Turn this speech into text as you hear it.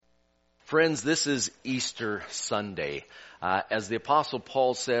Friends, this is Easter Sunday. As the Apostle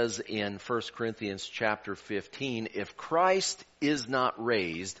Paul says in 1 Corinthians chapter 15, if Christ is not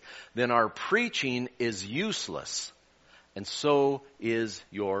raised, then our preaching is useless, and so is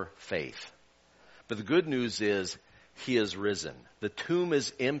your faith. But the good news is, He is risen. The tomb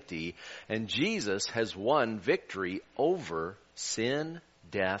is empty, and Jesus has won victory over sin,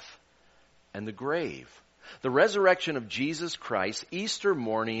 death, and the grave. The resurrection of Jesus Christ, Easter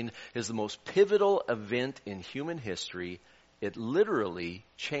morning, is the most pivotal event in human history. It literally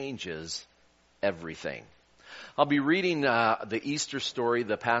changes everything. I'll be reading the Easter story,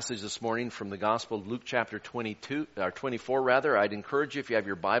 the passage this morning from the Gospel of Luke chapter 24 rather. I'd encourage you, if you have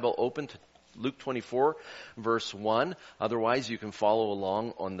your Bible open, to Luke 24, verse 1. Otherwise, you can follow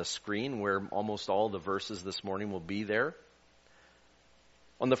along on the screen where almost all the verses this morning will be there.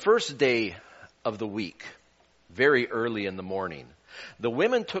 On the first day of the week, very early in the morning, the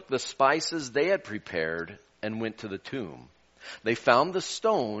women took the spices they had prepared and went to the tomb. They found the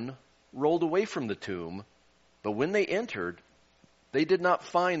stone rolled away from the tomb, but when they entered, they did not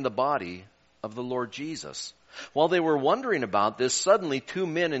find the body of the Lord Jesus. While they were wondering about this, suddenly two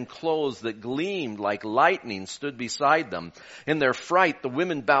men in clothes that gleamed like lightning stood beside them. In their fright, the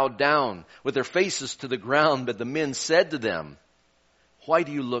women bowed down with their faces to the ground, but the men said to them, "Why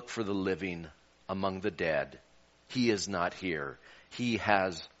do you look for the living among the dead? He is not here. He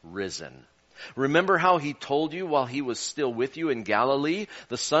has risen. Remember how He told you while He was still with you in Galilee,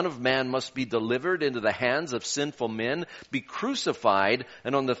 the Son of Man must be delivered into the hands of sinful men, be crucified,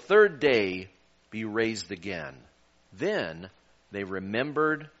 and on the third day be raised again." Then they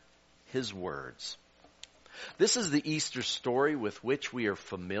remembered His words. This is the Easter story with which we are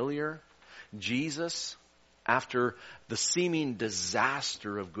familiar. Jesus, after the seeming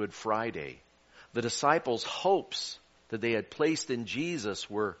disaster of Good Friday, the disciples' hopes that they had placed in Jesus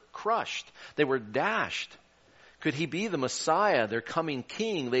were crushed. They were dashed. Could He be the Messiah, their coming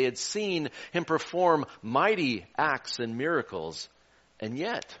King? They had seen Him perform mighty acts and miracles, and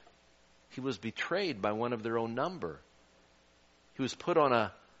yet He was betrayed by one of their own number. He was put on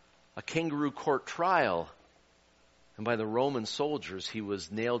a kangaroo court trial, and by the Roman soldiers He was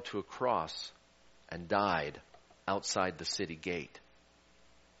nailed to a cross and died outside the city gate.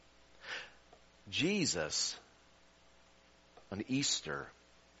 Jesus, on Easter,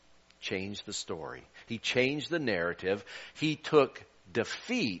 changed the story. He changed the narrative. He took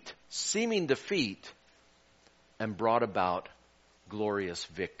defeat, seeming defeat, and brought about glorious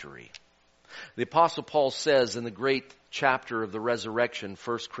victory. The Apostle Paul says in the great chapter of the resurrection,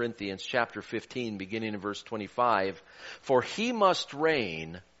 1 Corinthians chapter 15, beginning in verse 25, "For He must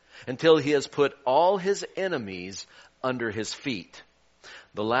reign until He has put all His enemies under His feet."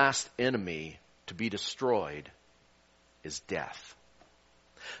 The last enemy to be destroyed is death.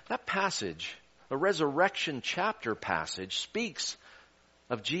 That passage, the resurrection chapter passage, speaks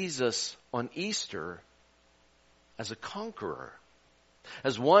of Jesus on Easter as a conqueror,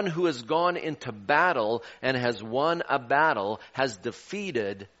 as one who has gone into battle and has won a battle, has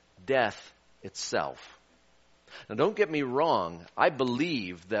defeated death itself. Now, don't get me wrong. I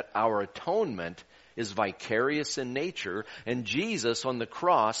believe that our atonement is vicarious in nature, and Jesus on the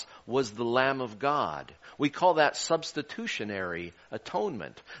cross was the Lamb of God. We call that substitutionary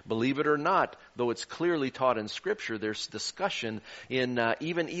atonement. Believe it or not, though it's clearly taught in Scripture, there's discussion in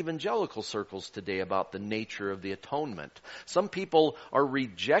even evangelical circles today about the nature of the atonement. Some people are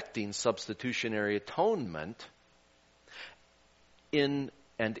rejecting substitutionary atonement, and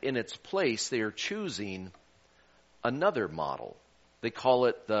in its place they are choosing another model. They call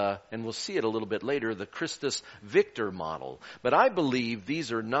it and we'll see it a little bit later, the Christus Victor model. But I believe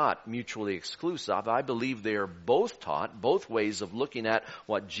these are not mutually exclusive. I believe they are both taught, both ways of looking at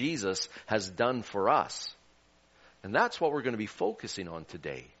what Jesus has done for us. And that's what we're going to be focusing on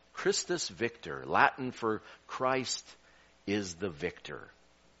today. Christus Victor, Latin for Christ is the victor.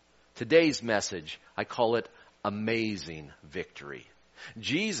 Today's message, I call it amazing victory.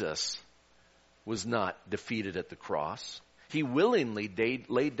 Jesus was not defeated at the cross. He willingly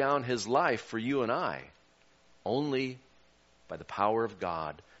laid down His life for you and I, only by the power of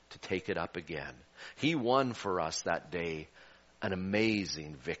God to take it up again. He won for us that day an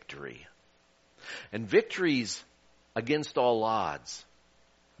amazing victory. And victories against all odds,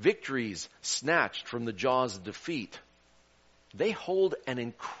 victories snatched from the jaws of defeat, they hold an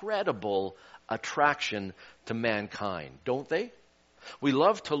incredible attraction to mankind, don't they? We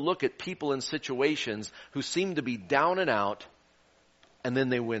love to look at people in situations who seem to be down and out, and then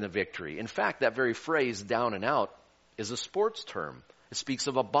they win a victory. In fact, that very phrase, down and out, is a sports term. It speaks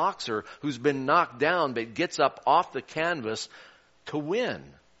of a boxer who's been knocked down but gets up off the canvas to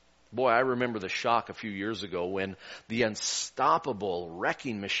win. Boy, I remember the shock a few years ago when the unstoppable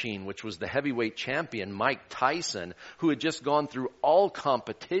wrecking machine, which was the heavyweight champion, Mike Tyson, who had just gone through all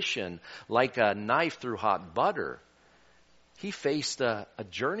competition like a knife through hot butter, he faced a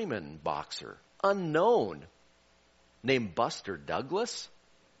journeyman boxer, unknown, named Buster Douglas,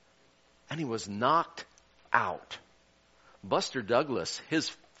 and he was knocked out. Buster Douglas,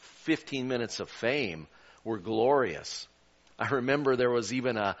 his 15 minutes of fame were glorious. I remember there was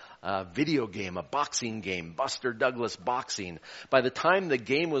even a video game, a boxing game, Buster Douglas Boxing. By the time the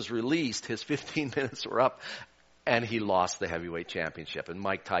game was released, his 15 minutes were up, and he lost the heavyweight championship, and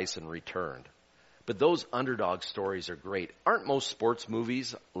Mike Tyson returned. But those underdog stories are great. Aren't most sports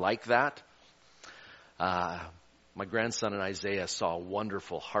movies like that? My grandson and Isaiah saw a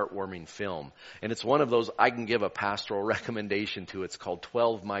wonderful, heartwarming film. And it's one of those I can give a pastoral recommendation to. It's called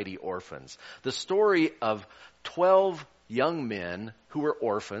 12 Mighty Orphans. The story of 12 young men who were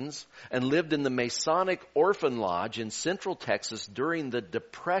orphans and lived in the Masonic Orphan Lodge in Central Texas during the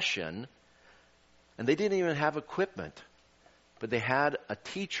Depression. And they didn't even have equipment. But they had a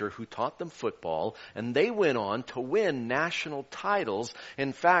teacher who taught them football. And they went on to win national titles.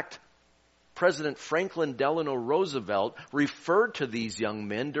 In fact, President Franklin Delano Roosevelt referred to these young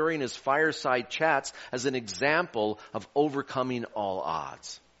men during his fireside chats as an example of overcoming all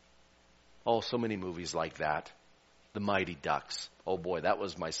odds. Oh, so many movies like that. The Mighty Ducks. Oh boy, that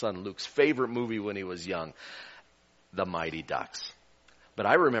was my son Luke's favorite movie when he was young. The Mighty Ducks. But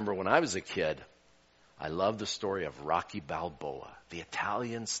I remember when I was a kid, I loved the story of Rocky Balboa, the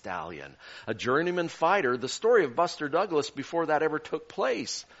Italian stallion, a journeyman fighter, the story of Buster Douglas before that ever took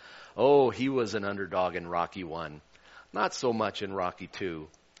place. Oh, he was an underdog in Rocky 1. Not so much in Rocky 2.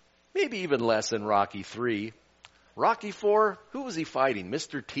 Maybe even less in Rocky 3. Rocky 4, who was he fighting?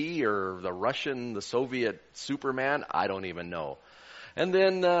 Mr. T or the Russian, the Soviet Superman? I don't even know. And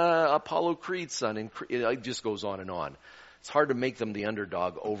then Apollo Creed's son. And it just goes on and on. It's hard to make them the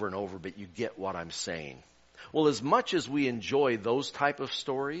underdog over and over, but you get what I'm saying. Well, as much as we enjoy those type of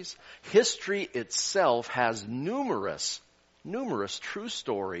stories, history itself has numerous true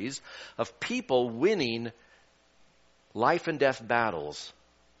stories of people winning life and death battles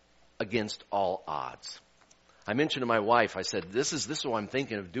against all odds. I mentioned to my wife, I said, this is what I'm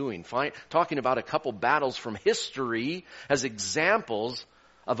thinking of doing. Talking about a couple battles from history as examples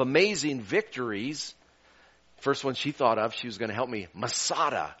of amazing victories. First one she thought of, she was going to help me,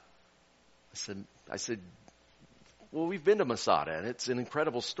 Masada. I said, well, we've been to Masada, and it's an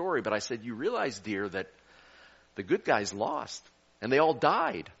incredible story. But I said, you realize, dear, that the good guys lost, and they all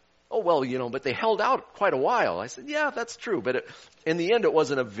died. Oh, well, but they held out quite a while. I said, yeah, that's true. But in the end, it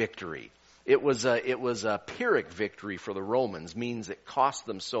wasn't a victory. It was a Pyrrhic victory for the Romans, means it cost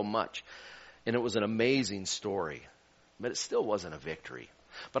them so much. And it was an amazing story. But it still wasn't a victory.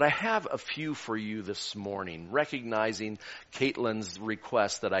 But I have a few for you this morning, recognizing Caitlin's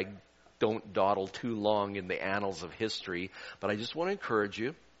request that I don't dawdle too long in the annals of history. But I just want to encourage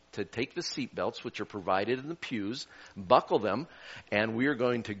you to take the seatbelts, which are provided in the pews, buckle them, and we're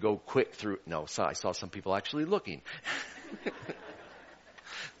going to go quick through. No, I saw some people actually looking.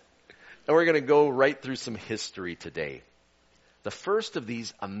 And we're going to go right through some history today. The first of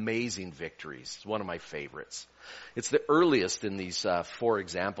these amazing victories is one of my favorites. It's the earliest in these 4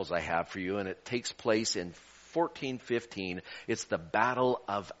 examples I have for you, and it takes place in 1415. It's the Battle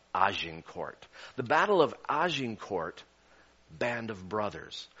of Agincourt. The Battle of Agincourt, Band of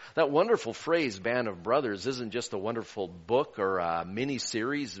Brothers. That wonderful phrase, Band of Brothers, isn't just a wonderful book or a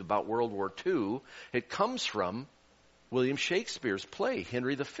mini-series about World War II. It comes from William Shakespeare's play,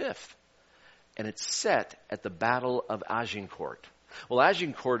 Henry V. And it's set at the Battle of Agincourt. Well,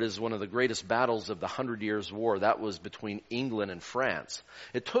 Agincourt is one of the greatest battles of the 100 Years' War. That was between England and France.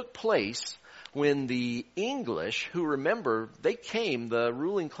 It took place when the English, who remember, the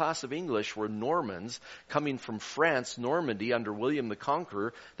ruling class of English were Normans coming from France, Normandy, under William the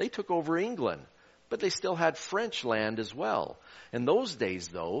Conqueror. They took over England, but they still had French land as well. In those days,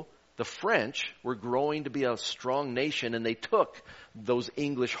 though, the French were growing to be a strong nation, and they took those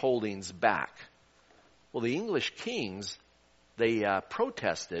English holdings back. Well, the English kings, they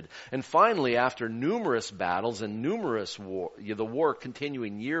protested, and finally, after numerous battles and numerous the war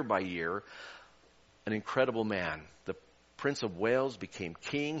continuing year by year, an incredible man, the Prince of Wales, became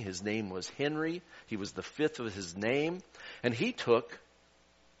king. His name was Henry. He was the 5th of his name, and he took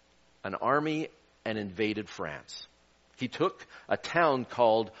an army and invaded France. He took a town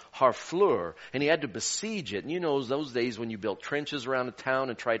called Harfleur, and he had to besiege it. And you know those days when you built trenches around a town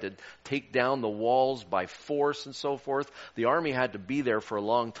and tried to take down the walls by force and so forth, the army had to be there for a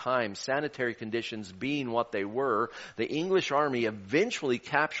long time, sanitary conditions being what they were. The English army eventually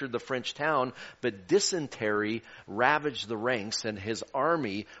captured the French town, but dysentery ravaged the ranks, and his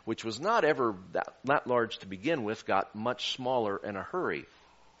army, which was not ever that large to begin with, got much smaller in a hurry.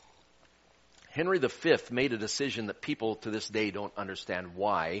 Henry V made a decision that people to this day don't understand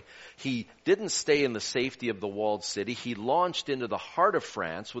why. He didn't stay in the safety of the walled city. He launched into the heart of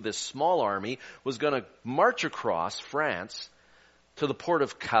France with his small army, was going to march across France to the port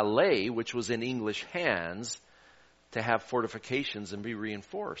of Calais, which was in English hands, to have fortifications and be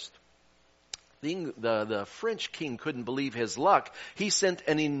reinforced. The French king couldn't believe his luck. He sent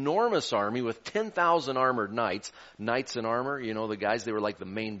an enormous army with 10,000 armored knights. Knights in armor, you know, the guys, they were like the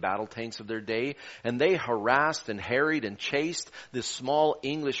main battle tanks of their day. And they harassed and harried and chased this small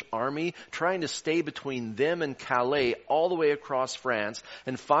English army, trying to stay between them and Calais all the way across France.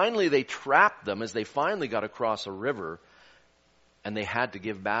 And finally they trapped them as they finally got across a river, and they had to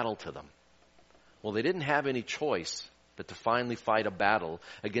give battle to them. Well, they didn't have any choice but to finally fight a battle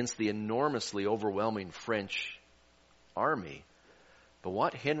against the enormously overwhelming French army. But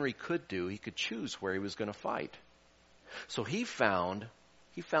what Henry could do, he could choose where he was going to fight. So he found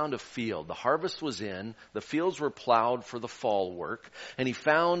a field. The harvest was in, the fields were plowed for the fall work, and he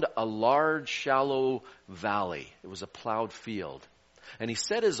found a large, shallow valley. It was a plowed field. And he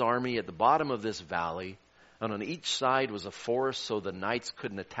set his army at the bottom of this valley, and on each side was a forest so the knights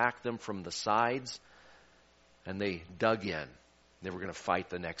couldn't attack them from the sides. And they dug in. They were going to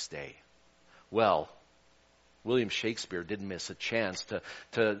fight the next day. Well, William Shakespeare didn't miss a chance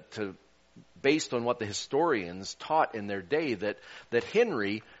to based on what the historians taught in their day, that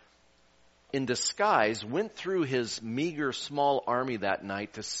Henry, in disguise, went through his meager small army that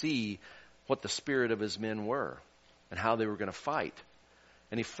night to see what the spirit of his men were and how they were going to fight.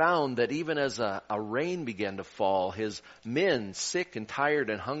 And he found that even as a rain began to fall, his men, sick and tired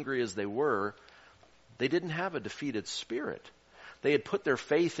and hungry as they were, they didn't have a defeated spirit. They had put their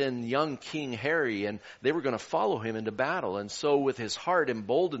faith in young King Harry, and they were going to follow him into battle. And so with his heart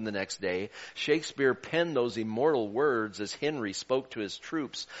emboldened the next day, Shakespeare penned those immortal words as Henry spoke to his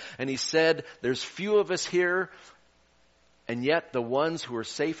troops. And he said, there's few of us here, and yet the ones who are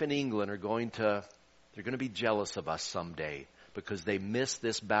safe in England they're going to be jealous of us someday because they missed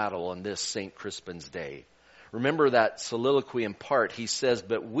this battle on this St. Crispin's Day. Remember that soliloquy in part. He says,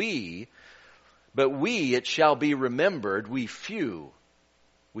 But we, it shall be remembered, we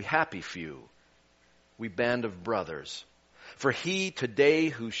happy few, we band of brothers. For he today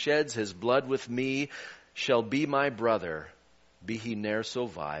who sheds his blood with me shall be my brother, be he ne'er so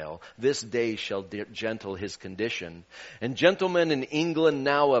vile. This day shall gentle his condition. And gentlemen in England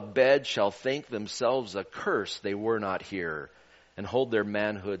now abed shall think themselves a curse they were not here, and hold their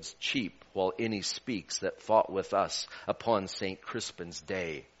manhoods cheap while any speaks that fought with us upon St. Crispin's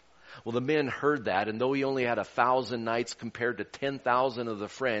Day. Well, the men heard that, and though he only had 1,000 knights compared to 10,000 of the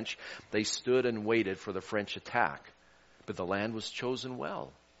French, they stood and waited for the French attack. But the land was chosen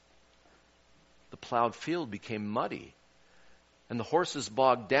well. The plowed field became muddy, and the horses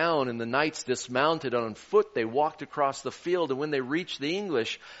bogged down, and the knights dismounted on foot. They walked across the field, and when they reached the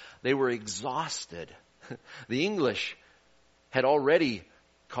English, they were exhausted. The English had already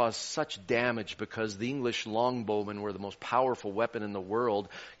caused such damage because the English longbowmen were the most powerful weapon in the world.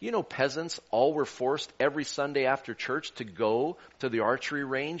 You know, peasants all were forced every Sunday after church to go to the archery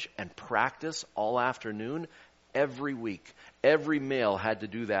range and practice all afternoon every week. Every male had to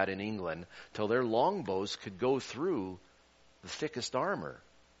do that in England till their longbows could go through the thickest armor.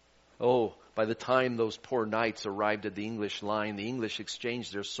 Oh, by the time those poor knights arrived at the English line, the English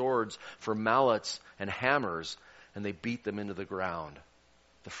exchanged their swords for mallets and hammers, and they beat them into the ground.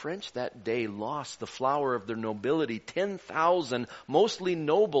 The French that day lost the flower of their nobility. 10,000, mostly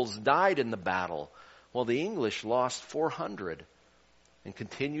nobles, died in the battle, while the English lost 400 and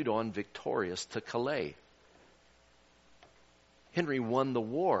continued on victorious to Calais. Henry won the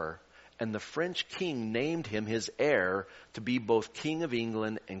war, and the French king named him his heir to be both King of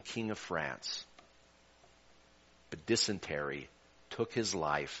England and King of France. But dysentery took his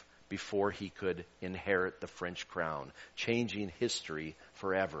life before he could inherit the French crown, changing history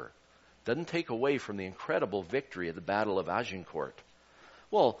forever. Doesn't take away from the incredible victory at the Battle of Agincourt.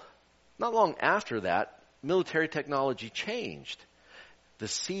 Well, not long after that, military technology changed. The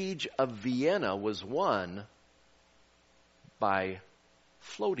siege of Vienna was won by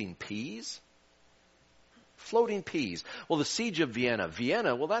floating peas. Floating peas. Well, the siege of Vienna.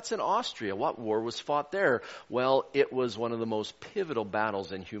 Vienna, well, that's in Austria. What war was fought there? Well, it was one of the most pivotal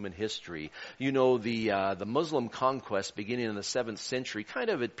battles in human history. You know, the Muslim conquest beginning in the 7th century kind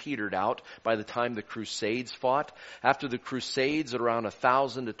of had petered out by the time the Crusades fought. After the Crusades, at around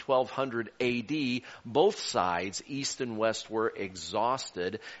 1000 to 1200 AD, both sides, East and West, were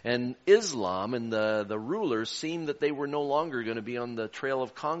exhausted. And Islam and the rulers seemed that they were no longer going to be on the trail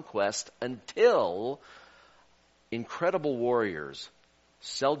of conquest until incredible warriors,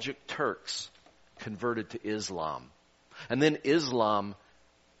 Seljuk Turks, converted to Islam. And then Islam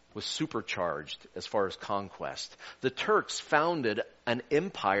was supercharged as far as conquest. The Turks founded an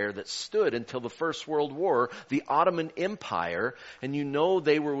empire that stood until the First World War, the Ottoman Empire, and you know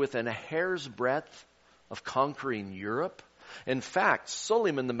they were within a hair's breadth of conquering Europe. In fact,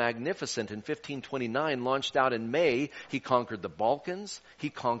 Suleiman the Magnificent in 1529 launched out in May. He conquered the Balkans. He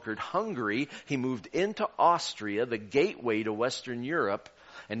conquered Hungary. He moved into Austria, the gateway to Western Europe,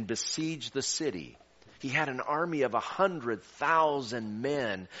 and besieged the city. He had an army of 100,000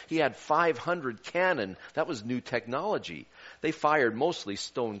 men. He had 500 cannon. That was new technology. They fired mostly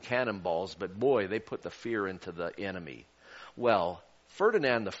stone cannonballs, but boy, they put the fear into the enemy. Well,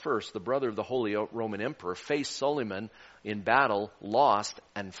 Ferdinand I, the brother of the Holy Roman Emperor, faced Suleiman in battle, lost,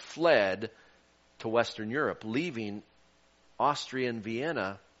 and fled to Western Europe, leaving Austria and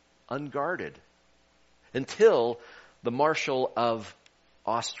Vienna unguarded until the Marshal of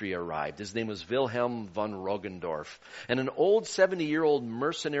Austria arrived. His name was Wilhelm von Roggendorf. And an old 70-year-old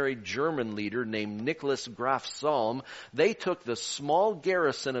mercenary German leader named Nicholas Graf Salm, they took the small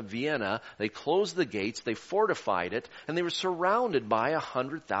garrison of Vienna, they closed the gates, they fortified it, and they were surrounded by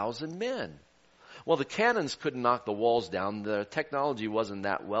 100,000 men. Well, the cannons couldn't knock the walls down. The technology wasn't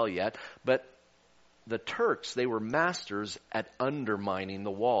that well yet, but the Turks, they were masters at undermining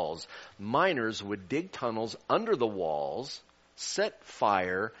the walls. Miners would dig tunnels under the walls, set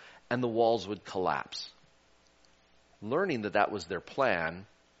fire, and the walls would collapse. Learning that that was their plan,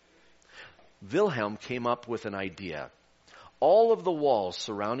 Wilhelm came up with an idea. All of the walls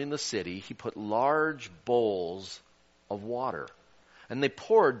surrounding the city, he put large bowls of water. And they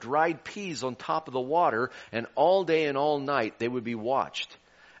poured dried peas on top of the water, and all day and all night they would be watched.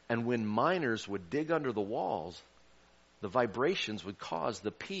 And when miners would dig under the walls, the vibrations would cause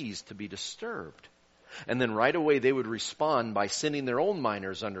the peas to be disturbed. And then right away they would respond by sending their own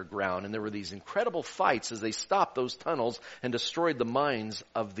miners underground. And there were these incredible fights as they stopped those tunnels and destroyed the mines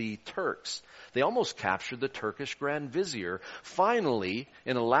of the Turks. They almost captured the Turkish Grand Vizier. Finally,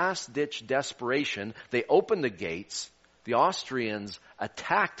 in a last-ditch desperation, they opened the gates. The Austrians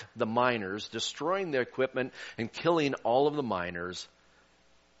attacked the miners, destroying their equipment and killing all of the miners.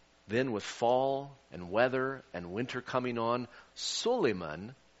 Then with fall and weather and winter coming on,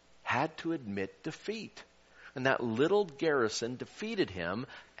 Suleiman had to admit defeat. And that little garrison defeated him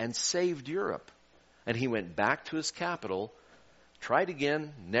and saved Europe. And he went back to his capital, tried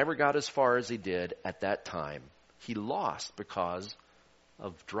again, never got as far as he did at that time. He lost because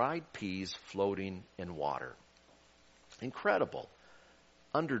of dried peas floating in water. Incredible.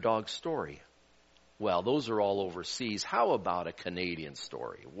 Underdog story. Well, those are all overseas. How about a Canadian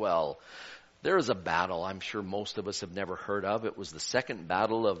story? Well, there is a battle I'm sure most of us have never heard of. It was the Second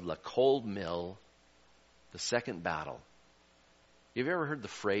Battle of La Cold Mill. The Second Battle. Have you ever heard the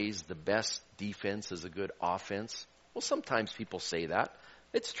phrase, the best defense is a good offense? Well, sometimes people say that.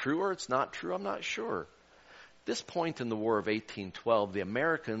 It's true or it's not true, I'm not sure. At this point in the War of 1812, the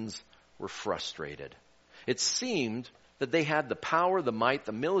Americans were frustrated. It seemed that they had the power, the might,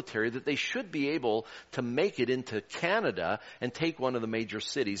 the military, that they should be able to make it into Canada and take one of the major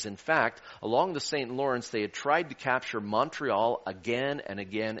cities. In fact, along the St. Lawrence, they had tried to capture Montreal again and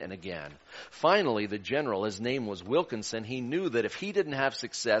again and again. Finally, the general, his name was Wilkinson, he knew that if he didn't have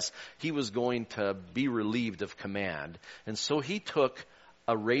success, he was going to be relieved of command. And so he took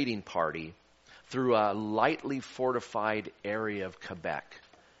a raiding party through a lightly fortified area of Quebec.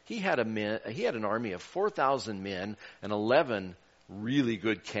 He had an army of 4,000 men and 11 really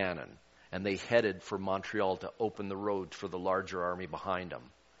good cannon. And they headed for Montreal to open the road for the larger army behind them.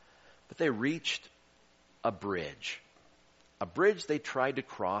 But they reached a bridge. A bridge they tried to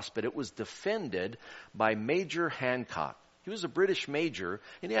cross, but it was defended by Major Hancock. He was a British major,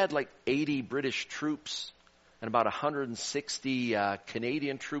 and he had like 80 British troops and about 160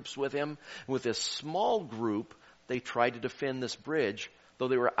 Canadian troops with him. And with this small group, they tried to defend this bridge, though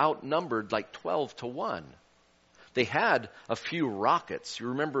they were outnumbered like 12-1. They had a few rockets. You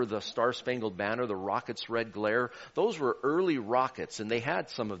remember the Star-Spangled Banner, the rockets' red glare? Those were early rockets, and they had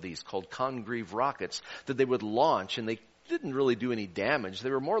some of these called Congreve rockets that they would launch, and they didn't really do any damage.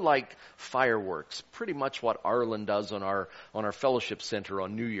 They were more like fireworks, pretty much what Arlen does on our fellowship center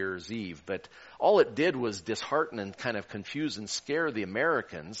on New Year's Eve. But all it did was dishearten and kind of confuse and scare the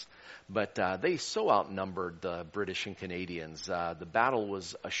Americans. But they so outnumbered the British and Canadians. The battle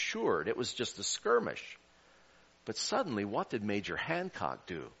was assured. It was just a skirmish. But suddenly, what did Major Hancock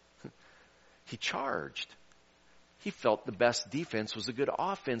do? He charged. He felt the best defense was a good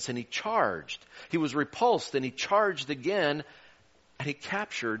offense, and he charged. He was repulsed, and he charged again, and he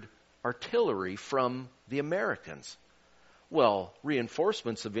captured artillery from the Americans. Well,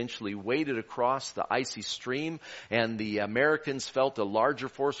 reinforcements eventually waded across the icy stream, and the Americans felt a larger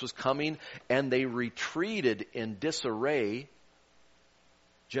force was coming, and they retreated in disarray.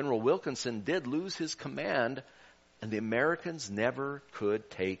 General Wilkinson did lose his command, and the Americans never could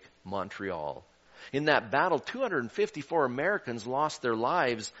take Montreal. In that battle, 254 Americans lost their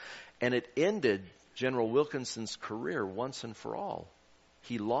lives, and it ended General Wilkinson's career once and for all.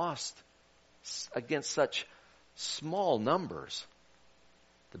 He lost against such small numbers.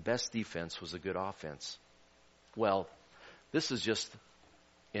 The best defense was a good offense. Well, this is just,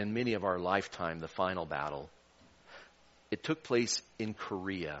 in many of our lifetime, the final battle. It took place in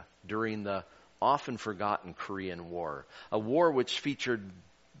Korea during the often forgotten Korean War, a war which featured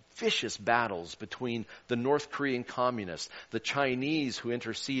vicious battles between the North Korean communists, the Chinese who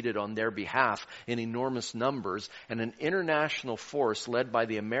interceded on their behalf in enormous numbers, and an international force led by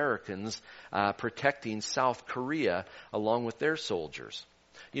the Americans protecting South Korea along with their soldiers.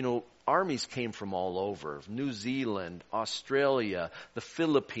 You know, armies came from all over: New Zealand, Australia, the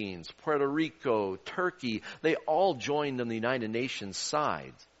Philippines, Puerto Rico, Turkey. They all joined on the United Nations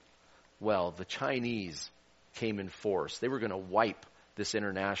side. Well, the Chinese came in force. They were going to wipe this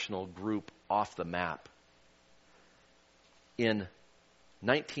international group off the map. In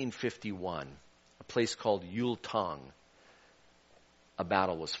 1951, a place called Yultong, a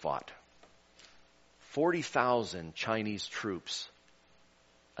battle was fought. 40,000 Chinese troops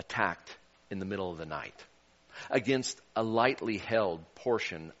attacked in the middle of the night against a lightly held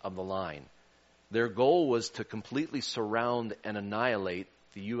portion of the line. Their goal was to completely surround and annihilate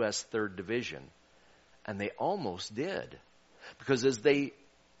the U.S. 3rd Division, and they almost did. Because as they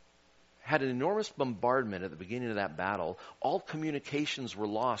had an enormous bombardment at the beginning of that battle, all communications were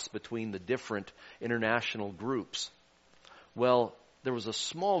lost between the different international groups. Well, there was a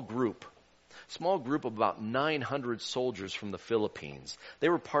small group of about 900 soldiers from the Philippines. They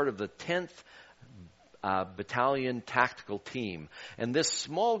were part of the 10th Battalion Tactical Team. And this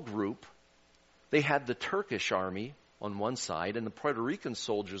small group, they had the Turkish army on one side and the Puerto Rican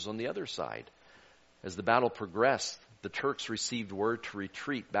soldiers on the other side. As the battle progressed, the Turks received word to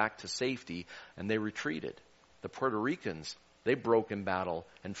retreat back to safety, and they retreated. The Puerto Ricans, they broke in battle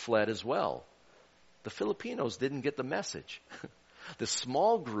and fled as well. The Filipinos didn't get the message. The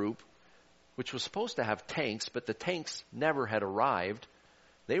small group, which was supposed to have tanks, but the tanks never had arrived,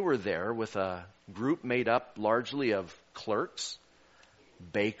 they were there with a group made up largely of clerks,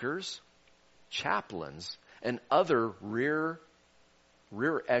 bakers, chaplains, and other rear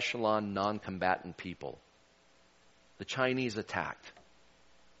echelon non-combatant people. The Chinese attacked,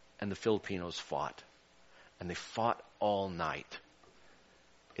 and the Filipinos fought. And they fought all night.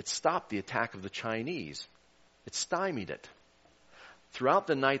 It stopped the attack of the Chinese. It stymied it. Throughout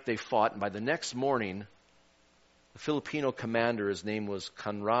the night they fought, and by the next morning, the Filipino commander, his name was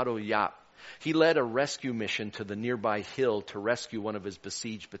Conrado Yap, he led a rescue mission to the nearby hill to rescue one of his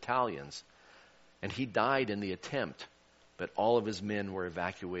besieged battalions. And he died in the attempt, but all of his men were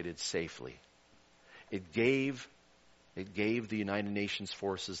evacuated safely. It gave the United Nations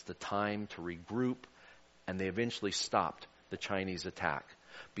forces the time to regroup, and they eventually stopped the Chinese attack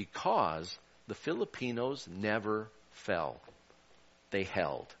because the Filipinos never fell. They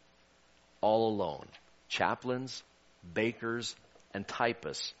held all alone. Chaplains, bakers, and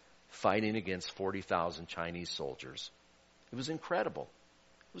typists fighting against 40,000 Chinese soldiers. It was incredible.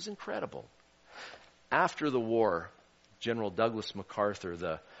 It was incredible. After the war, General Douglas MacArthur,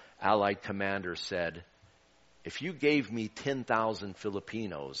 the Allied commander, said, "If you gave me 10,000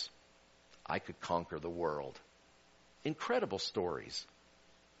 Filipinos, I could conquer the world." Incredible stories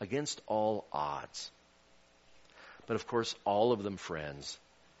against all odds. But of course, all of them, friends,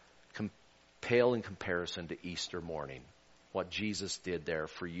 pale in comparison to Easter morning, what Jesus did there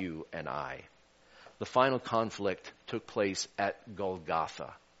for you and I. The final conflict took place at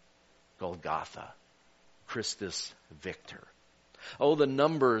Golgotha. Golgotha. Christus Victor. Oh, the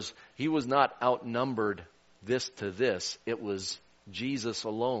numbers. He was not outnumbered this to this. It was Jesus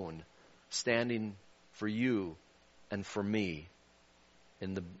alone standing for you and for me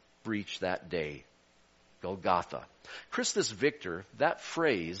in the breach that day. Golgotha. Christus Victor, that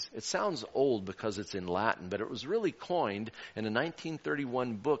phrase, it sounds old because it's in Latin, but it was really coined in a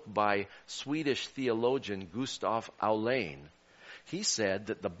 1931 book by Swedish theologian Gustav Aulén. He said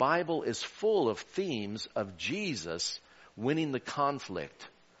that the Bible is full of themes of Jesus winning the conflict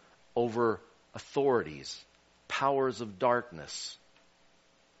over authorities, powers of darkness,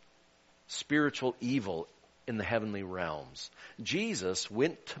 spiritual evil in the heavenly realms. Jesus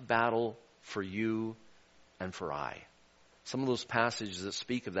went to battle for you and for I. Some of those passages that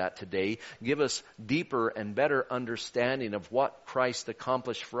speak of that today give us deeper and better understanding of what Christ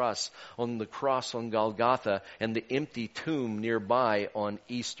accomplished for us on the cross on Golgotha and the empty tomb nearby on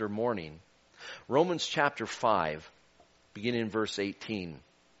Easter morning. Romans chapter 5, beginning in verse 18,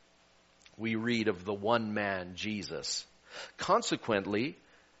 we read of the one man, Jesus. Consequently,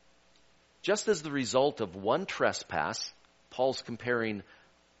 just as the result of one trespass, Paul's comparing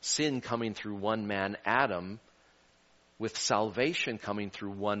sin coming through one man, Adam, with salvation coming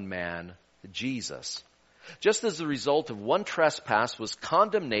through one man, Jesus. Just as the result of one trespass was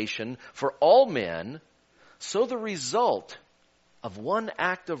condemnation for all men, so the result of one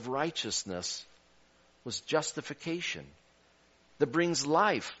act of righteousness was justification that brings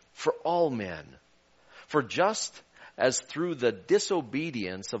life for all men. For just as through the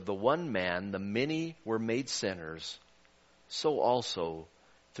disobedience of the one man the many were made sinners, so also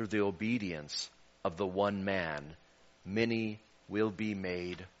through the obedience of the one man many will be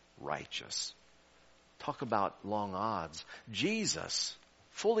made righteous. Talk about long odds. Jesus,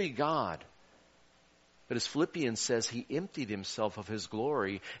 fully God. But as Philippians says, he emptied himself of his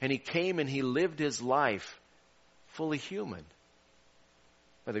glory, and he came and he lived his life fully human.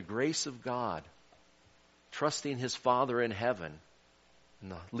 By the grace of God, trusting his Father in heaven,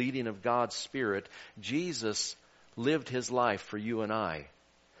 and the leading of God's Spirit, Jesus lived his life for you and I.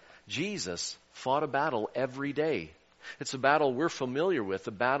 Jesus fought a battle every day. It's a battle we're familiar with,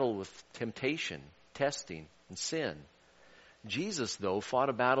 a battle with temptation, testing, and sin. Jesus, though, fought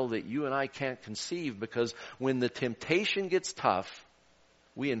a battle that you and I can't conceive, because when the temptation gets tough,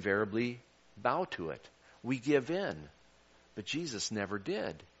 we invariably bow to it. We give in. But Jesus never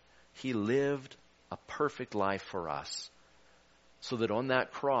did. He lived a perfect life for us, so that on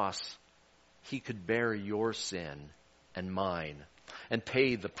that cross, he could bear your sin and mine and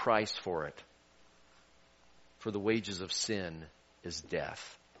pay the price for it. For the wages of sin is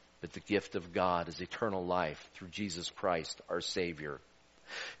death, but the gift of God is eternal life through Jesus Christ, our Savior.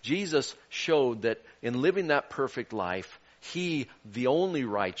 Jesus showed that in living that perfect life, he, the only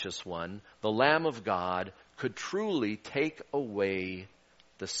righteous one, the Lamb of God, could truly take away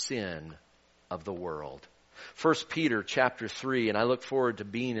the sin of the world. 1 Peter chapter 3, and I look forward to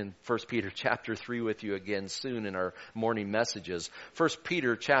being in 1 Peter chapter 3 with you again soon in our morning messages. 1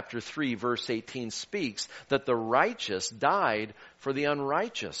 Peter chapter 3 verse 18 speaks that the righteous died for the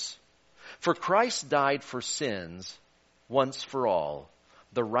unrighteous. For Christ died for sins once for all,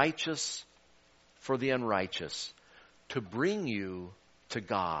 the righteous for the unrighteous, to bring you to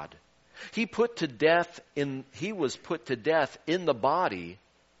God. He was put to death in the body,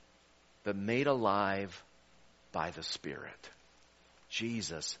 but made alive by the Spirit.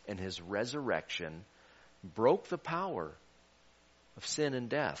 Jesus, in his resurrection, broke the power of sin and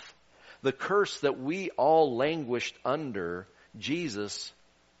death. The curse that we all languished under, Jesus,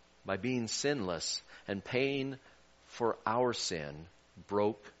 by being sinless and paying for our sin,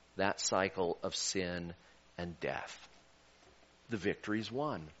 broke that cycle of sin and death. The victory's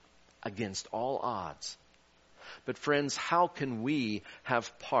won against all odds. But friends, how can we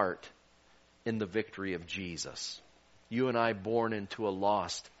have part in the victory of Jesus? You and I born into a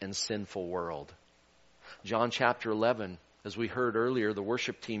lost and sinful world. John chapter 11, as we heard earlier, the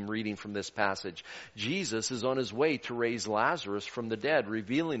worship team reading from this passage, Jesus is on his way to raise Lazarus from the dead,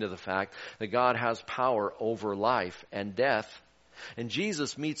 revealing to the fact that God has power over life and death. And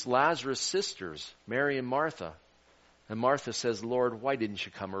Jesus meets Lazarus' sisters, Mary and Martha. And Martha says, "Lord, why didn't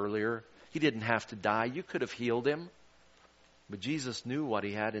you come earlier? He didn't have to die. You could have healed him." But Jesus knew what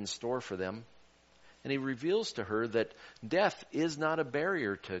he had in store for them. And he reveals to her that death is not a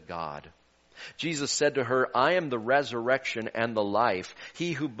barrier to God. Jesus said to her, "I am the resurrection and the life.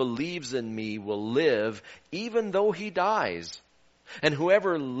 He who believes in me will live even though he dies. And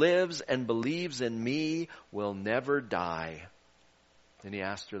whoever lives and believes in me will never die." And he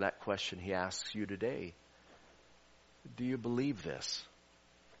asked her that question he asks you today. Do you believe this?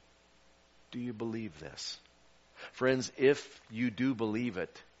 Do you believe this? Friends, if you do believe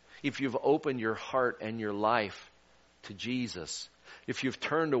it, if you've opened your heart and your life to Jesus, if you've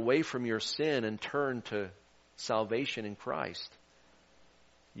turned away from your sin and turned to salvation in Christ,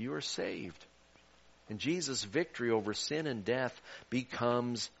 you are saved. And Jesus' victory over sin and death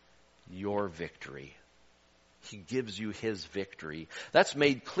becomes your victory. He gives you his victory. That's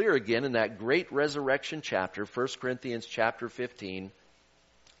made clear again in that great resurrection chapter, 1 Corinthians chapter 15.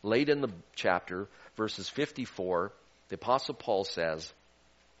 Late in the chapter, verses 54, the Apostle Paul says,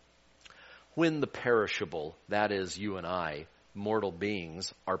 when the perishable, that is you and I, mortal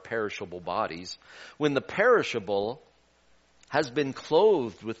beings, our perishable bodies, when the perishable has been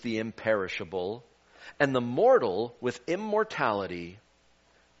clothed with the imperishable, and the mortal with immortality,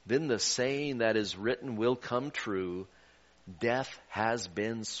 then the saying that is written will come true, death has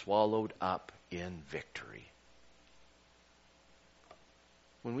been swallowed up in victory.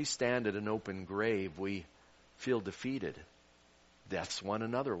 When we stand at an open grave, we feel defeated. Death's one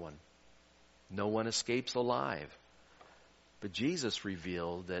another one. No one escapes alive. But Jesus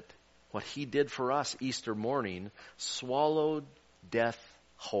revealed that what he did for us Easter morning swallowed death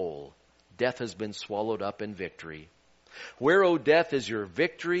whole. Death has been swallowed up in victory. Where, O death, is your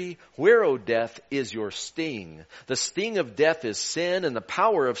victory? Where, O death, is your sting? The sting of death is sin, and the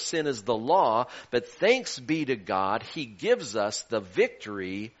power of sin is the law. But thanks be to God, he gives us the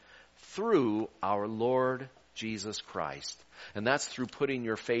victory through our Lord Jesus Christ. And that's through putting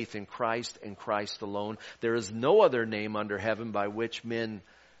your faith in Christ and Christ alone. There is no other name under heaven by which men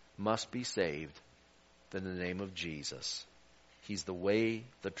must be saved than the name of Jesus. He's the way,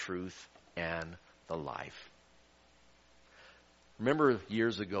 the truth, and the life. Remember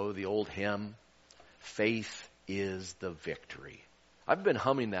years ago the old hymn, Faith is the Victory. I've been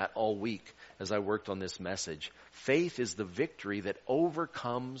humming that all week as I worked on this message. Faith is the victory that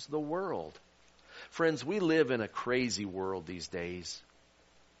overcomes the world. Friends, we live in a crazy world these days.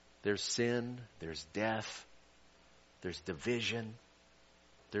 There's sin, there's death, there's division,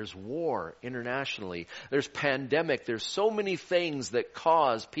 there's war internationally, there's pandemic, there's so many things that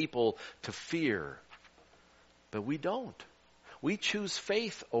cause people to fear. But we don't. We choose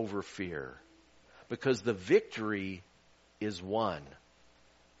faith over fear because the victory is won.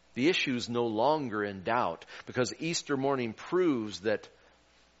 The issue is no longer in doubt because Easter morning proves that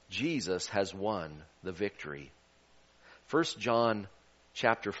Jesus has won the victory. 1 John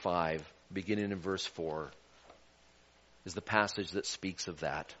chapter 5, beginning in verse 4, is the passage that speaks of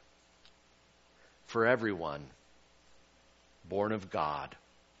that. For everyone born of God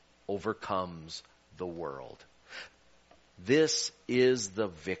overcomes the world. This is the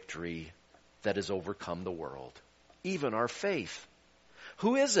victory that has overcome the world, even our faith.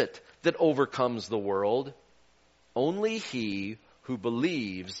 Who is it that overcomes the world? Only he who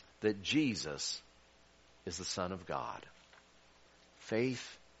believes that Jesus is the Son of God.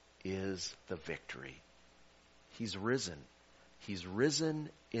 Faith is the victory. He's risen. He's risen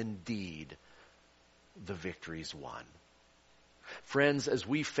indeed. The victory's won. Friends, as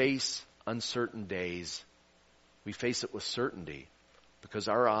we face uncertain days, we face it with certainty because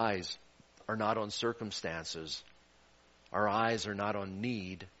our eyes are not on circumstances. Our eyes are not on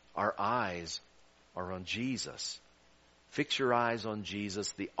need. Our eyes are on Jesus. Fix your eyes on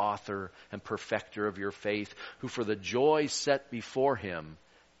Jesus, the author and perfecter of your faith, who for the joy set before him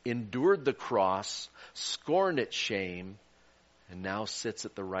endured the cross, scorned its shame, and now sits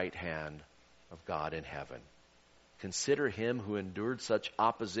at the right hand of God in heaven. Consider him who endured such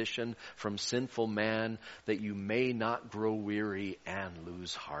opposition from sinful man that you may not grow weary and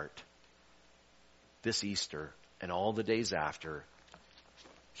lose heart. This Easter and all the days after,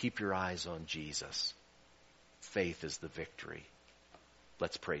 keep your eyes on Jesus. Faith is the victory.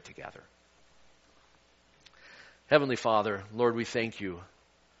 Let's pray together. Heavenly Father, Lord, we thank you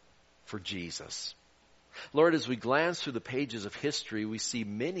for Jesus. Lord, as we glance through the pages of history, we see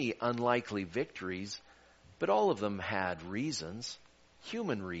many unlikely victories, but all of them had reasons,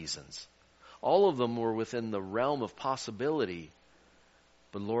 human reasons. All of them were within the realm of possibility.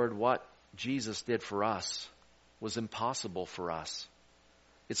 But Lord, what Jesus did for us was impossible for us.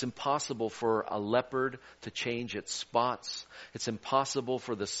 It's impossible for a leopard to change its spots. It's impossible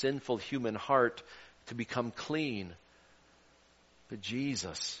for the sinful human heart to become clean. But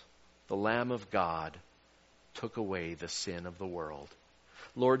Jesus, the Lamb of God, took away the sin of the world.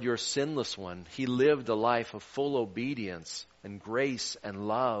 Lord, your sinless one, he lived a life of full obedience and grace and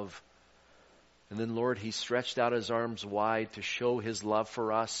love. And then, Lord, he stretched out his arms wide to show his love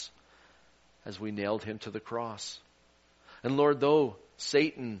for us as we nailed him to the cross. And Lord, though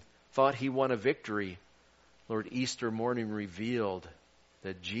Satan thought he won a victory, Lord, Easter morning revealed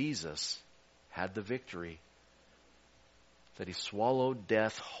that Jesus had the victory, that he swallowed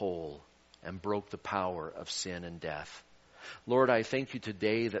death whole and broke the power of sin and death. Lord, I thank you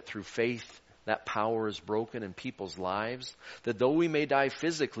today that through faith, that power is broken in people's lives, that though we may die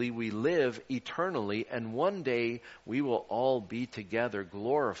physically, we live eternally, and one day we will all be together,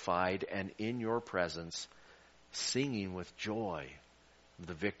 glorified and in your presence, singing with joy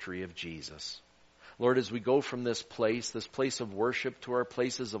the victory of Jesus. Lord, as we go from this place of worship, to our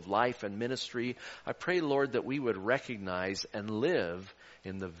places of life and ministry, I pray, Lord, that we would recognize and live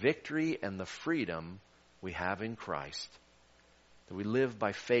in the victory and the freedom we have in Christ. That we live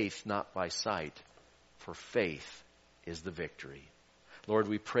by faith, not by sight, for faith is the victory. Lord,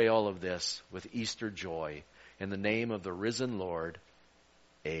 we pray all of this with Easter joy. In the name of the risen Lord,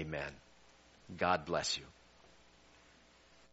 amen. God bless you.